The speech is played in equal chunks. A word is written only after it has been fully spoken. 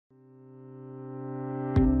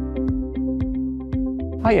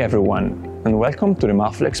Hi everyone, and welcome to the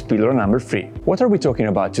MAFLEX pillar number 3. What are we talking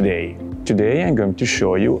about today? Today I'm going to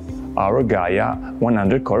show you our GAIA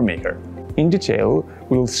 100 core maker. In detail,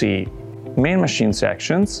 we'll see main machine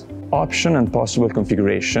sections, option and possible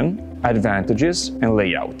configuration, advantages and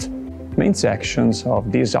layout. Main sections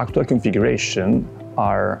of this actual configuration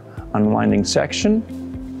are unwinding section,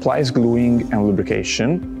 plies gluing and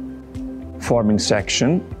lubrication, forming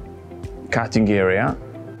section, cutting area,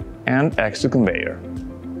 and axle conveyor.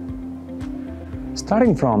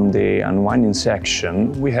 Starting from the unwinding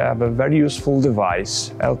section, we have a very useful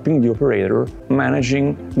device helping the operator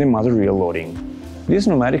managing the mother reel loading. This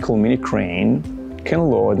pneumatical mini crane can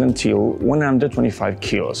load until 125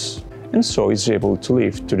 kilos, and so is able to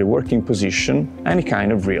lift to the working position any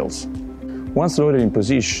kind of reels. Once loaded in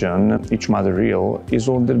position, each mother reel is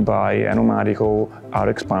loaded by a pneumatical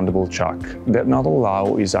auto-expandable chuck that not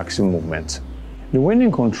allows its axial movement. The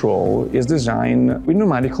winding control is designed with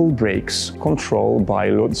pneumatical brakes controlled by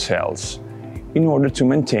load cells in order to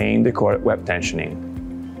maintain the core web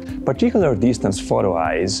tensioning. Particular distance photo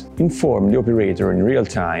eyes inform the operator in real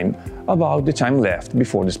time about the time left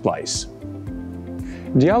before the splice.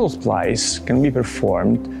 The auto splice can be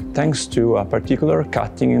performed thanks to a particular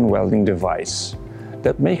cutting and welding device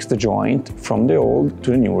that makes the joint from the old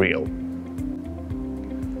to the new reel.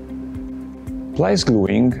 Plies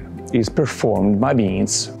gluing is performed by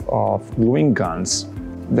means of gluing guns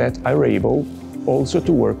that are able also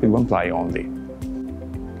to work with one ply only.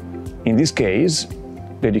 In this case,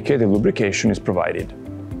 dedicated lubrication is provided.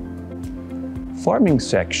 Forming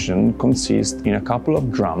section consists in a couple of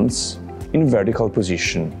drums in vertical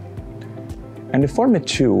position, and the formed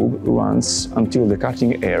tube runs until the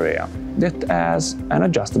cutting area that has an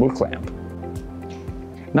adjustable clamp.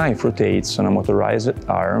 Knife rotates on a motorized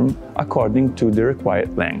arm according to the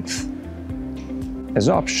required length. As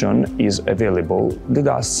option is available the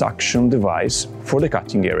dust suction device for the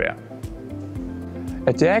cutting area.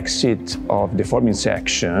 At the exit of the forming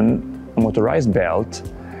section, a motorized belt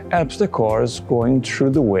helps the cores going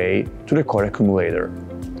through the way to the core accumulator,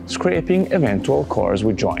 scraping eventual cores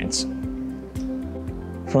with joints.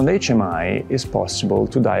 From the HMI, it's possible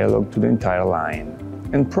to dialog to the entire line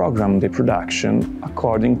and program the production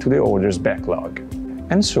according to the order's backlog,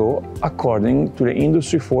 and so according to the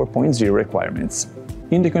Industry 4.0 requirements.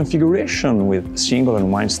 In the configuration with single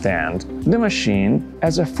unwind stand, the machine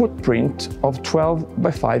has a footprint of 12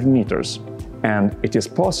 by 5 meters, and it is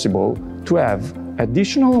possible to have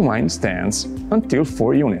additional unwind stands until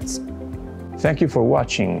 4 units. Thank you for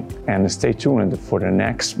watching, and stay tuned for the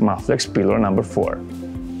next MAFLEX pillar number 4.